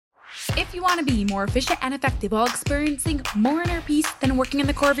If you want to be more efficient and effective while experiencing more inner peace, then working on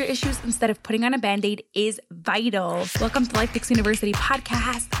the core of your issues instead of putting on a Band-Aid is vital. Welcome to Life Picks University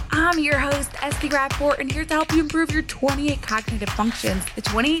podcast. I'm your host, Esty Rapport, and here to help you improve your 28 cognitive functions, the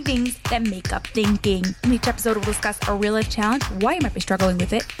 28 things that make up thinking. In each episode, we'll discuss a real-life challenge, why you might be struggling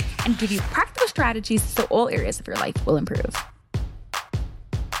with it, and give you practical strategies so all areas of your life will improve.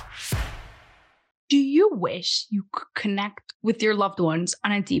 Do you wish you could connect with your loved ones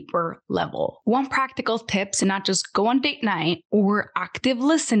on a deeper level? Want practical tips and not just go on date night or active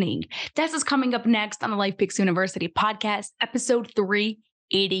listening? This is coming up next on the Life Picks University podcast, episode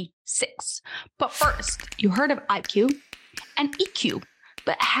 386. But first, you heard of IQ and EQ,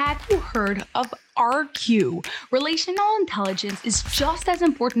 but have you heard of RQ? Relational intelligence is just as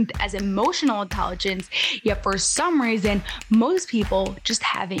important as emotional intelligence, yet for some reason, most people just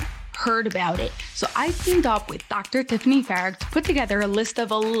haven't heard about it. So I teamed up with Dr. Tiffany Farag to put together a list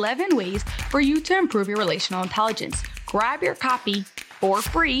of 11 ways for you to improve your relational intelligence. Grab your copy for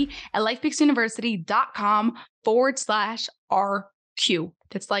free at lifepicksuniversity.com/RQ.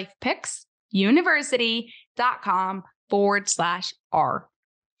 That's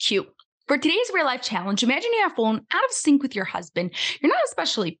lifepicksuniversity.com/RQ. For today's real life challenge, imagine you have fallen out of sync with your husband. You're not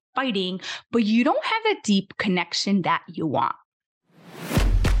especially fighting, but you don't have that deep connection that you want.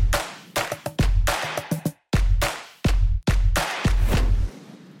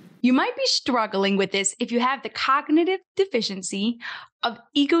 You might be struggling with this if you have the cognitive deficiency of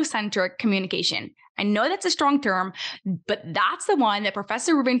egocentric communication. I know that's a strong term, but that's the one that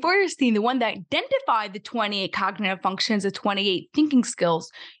Professor Ruben Feuerstein, the one that identified the 28 cognitive functions, the 28 thinking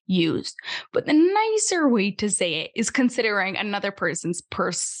skills used. But the nicer way to say it is considering another person's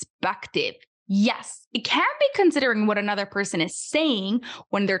perspective. Yes, it can be considering what another person is saying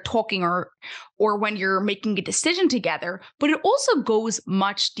when they're talking or when you're making a decision together, but it also goes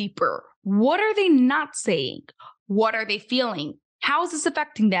much deeper. What are they not saying? What are they feeling? How is this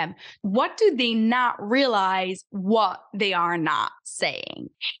affecting them? What do they not realize what they are not saying?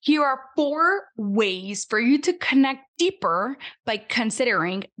 Here are 4 ways for you to connect deeper by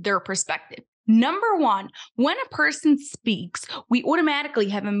considering their perspective. Number 1, when a person speaks, we automatically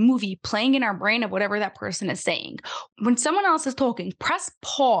have a movie playing in our brain of whatever that person is saying. When someone else is talking, press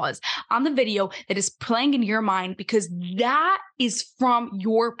pause on the video that is playing in your mind because that is from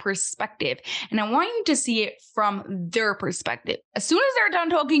your perspective. And I want you to see it from their perspective. As soon as they're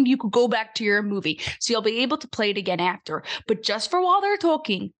done talking, you could go back to your movie. So you'll be able to play it again after. But just for while they're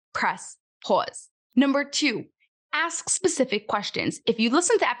talking, press pause. Number 2. Ask specific questions. If you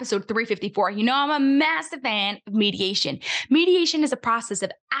listen to episode 354, you know I'm a massive fan of mediation. Mediation is a process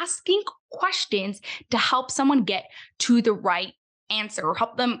of asking questions to help someone get to the right answer or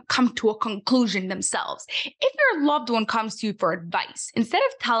help them come to a conclusion themselves. If your loved one comes to you for advice, instead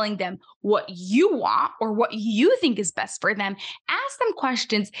of telling them what you want or what you think is best for them, ask them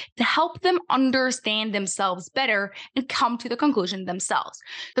questions to help them understand themselves better and come to the conclusion themselves.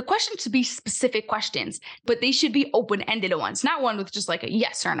 The questions should be specific questions, but they should be open-ended ones, not one with just like a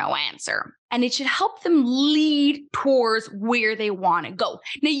yes or no answer. And it should help them lead towards where they want to go.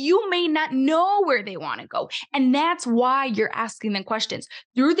 Now, you may not know where they want to go, and that's why you're asking them questions.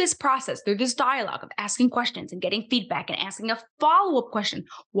 Through this process, through this dialogue of asking questions and getting feedback and asking a follow-up question,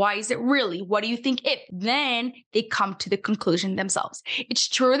 why is it really? What do you think if? Then they come to the conclusion themselves. It's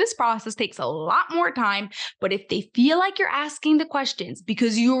true this process takes a lot more time, but if they feel like you're asking the questions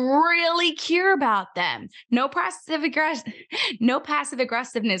because you really care about them, no passive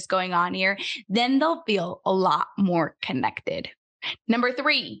aggressiveness going on here, then they'll feel a lot more connected. Number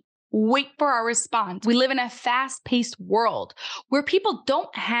 3, wait for our response. We live in a fast-paced world where people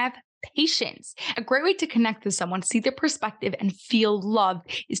don't have patience. A great way to connect with someone, see their perspective, and feel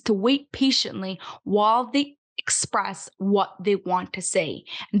loved is to wait patiently while they express what they want to say.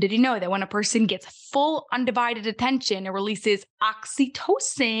 And did you know that when a person gets full undivided attention, it releases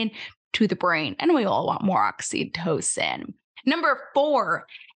oxytocin to the brain? And we all want more oxytocin. Number 4,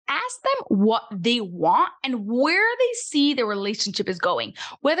 ask them what they want and where they see the relationship is going.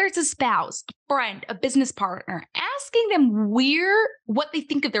 Whether it's a spouse, a friend, a business partner, asking them what they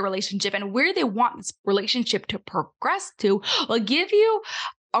think of their relationship and where they want this relationship to progress to will give you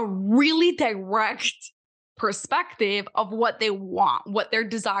a really direct perspective of what they want, what their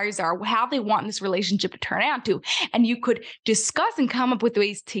desires are, how they want this relationship to turn out to. And you could discuss and come up with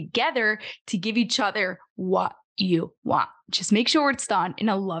ways together to give each other what you want. Just make sure it's done in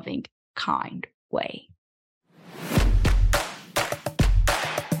a loving, kind way.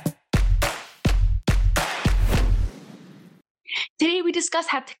 Today, we discuss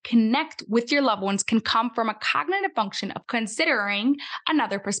how to connect with your loved ones can come from a cognitive function of considering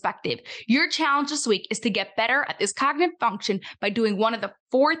another perspective. Your challenge this week is to get better at this cognitive function by doing one of the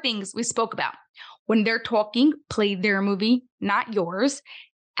 4 things we spoke about. When they're talking, play their movie, not yours.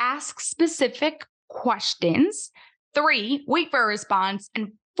 Ask specific questions. 3, wait for a response.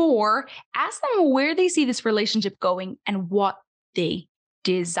 And 4, ask them where they see this relationship going and what they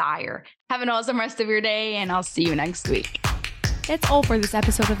desire. Have an awesome rest of your day, and I'll see you next week. That's all for this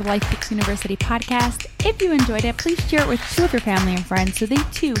episode of the Life Picks University podcast. If you enjoyed it, please share it with 2 of your family and friends so they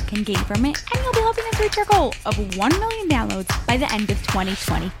too can gain from it, and you'll be helping us reach our goal of 1 million downloads by the end of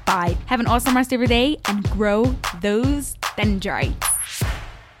 2025. Have an awesome rest of your day and grow those dendrites.